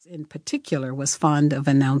in particular was fond of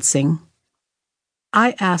announcing,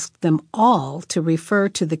 I asked them all to refer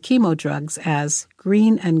to the chemo drugs as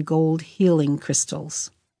green and gold healing crystals.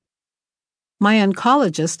 My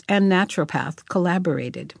oncologist and naturopath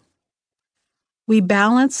collaborated. We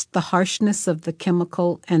balanced the harshness of the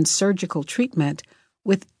chemical and surgical treatment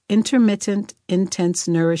with intermittent, intense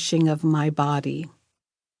nourishing of my body.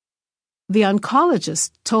 The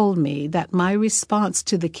oncologist told me that my response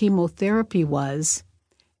to the chemotherapy was,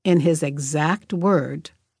 in his exact word,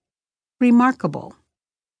 remarkable.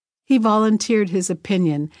 He volunteered his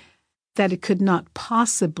opinion that it could not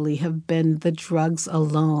possibly have been the drugs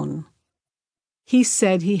alone. He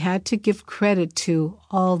said he had to give credit to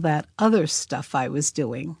all that other stuff I was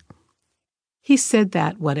doing. He said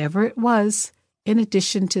that whatever it was, in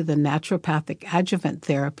addition to the naturopathic adjuvant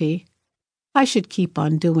therapy, I should keep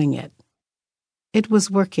on doing it. It was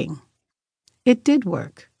working. It did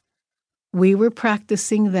work. We were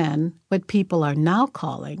practicing then what people are now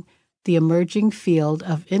calling the emerging field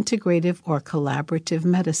of integrative or collaborative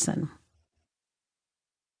medicine.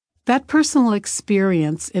 That personal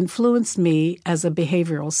experience influenced me as a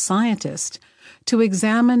behavioral scientist to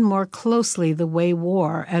examine more closely the way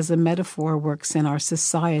war as a metaphor works in our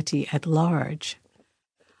society at large.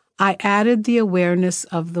 I added the awareness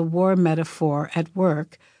of the war metaphor at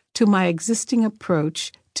work to my existing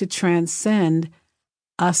approach to transcend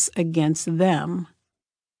us against them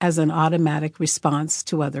as an automatic response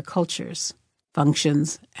to other cultures,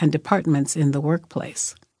 functions, and departments in the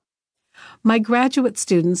workplace. My graduate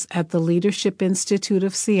students at the Leadership Institute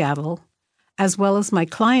of Seattle, as well as my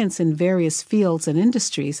clients in various fields and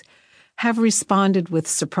industries, have responded with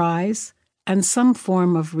surprise and some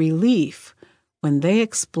form of relief when they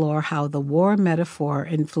explore how the war metaphor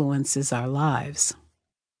influences our lives.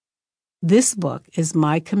 This book is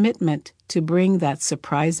my commitment to bring that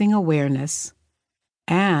surprising awareness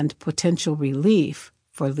and potential relief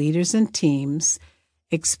for leaders and teams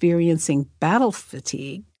experiencing battle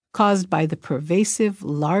fatigue caused by the pervasive,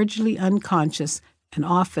 largely unconscious, and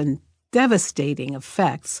often devastating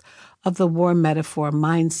effects of the war metaphor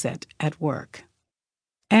mindset at work,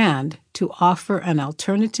 and to offer an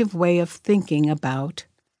alternative way of thinking about,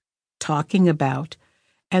 talking about,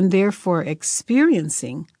 and therefore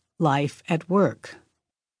experiencing life at work.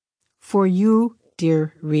 For you,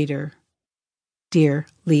 dear reader, dear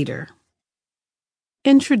leader.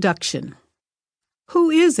 Introduction. Who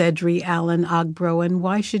is Edree Allen-Agbro and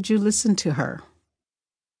why should you listen to her?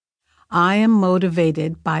 I am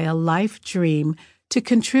motivated by a life dream to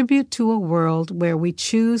contribute to a world where we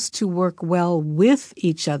choose to work well with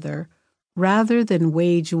each other rather than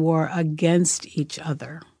wage war against each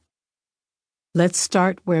other. Let's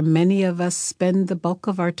start where many of us spend the bulk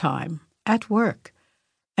of our time, at work,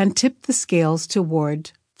 and tip the scales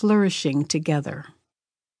toward flourishing together.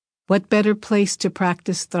 What better place to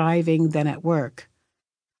practice thriving than at work?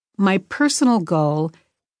 My personal goal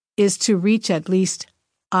is to reach at least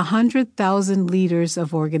 100,000 leaders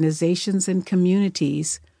of organizations and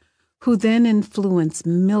communities who then influence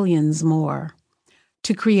millions more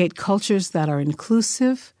to create cultures that are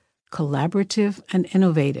inclusive, collaborative, and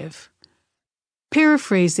innovative.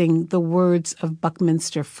 Paraphrasing the words of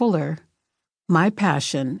Buckminster Fuller, my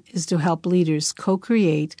passion is to help leaders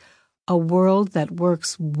co-create a world that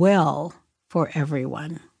works well for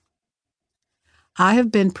everyone. I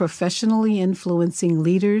have been professionally influencing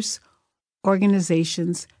leaders,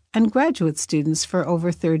 organizations, and graduate students for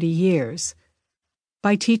over 30 years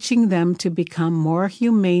by teaching them to become more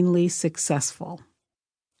humanely successful.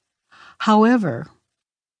 However,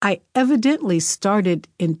 I evidently started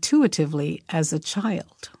intuitively as a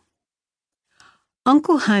child.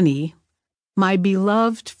 Uncle Honey, my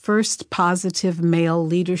beloved first positive male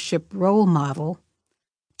leadership role model,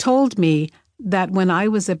 told me that when I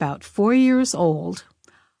was about 4 years old,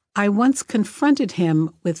 I once confronted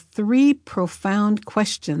him with 3 profound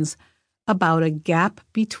questions about a gap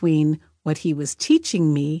between what he was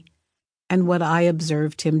teaching me and what I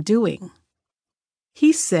observed him doing.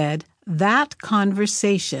 He said that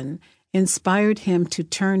conversation inspired him to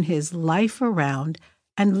turn his life around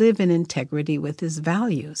and live in integrity with his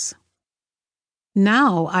values.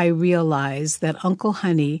 Now I realize that Uncle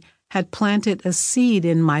Honey had planted a seed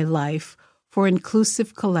in my life for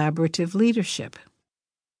inclusive collaborative leadership.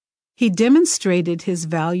 He demonstrated his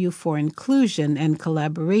value for inclusion and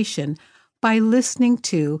collaboration by listening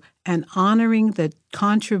to and honoring the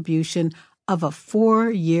contribution of a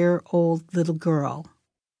 4-year-old little girl.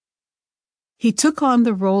 He took on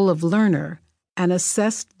the role of learner and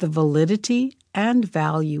assessed the validity and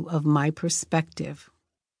value of my perspective.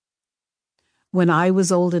 When I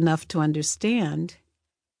was old enough to understand,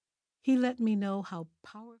 He let me know how powerful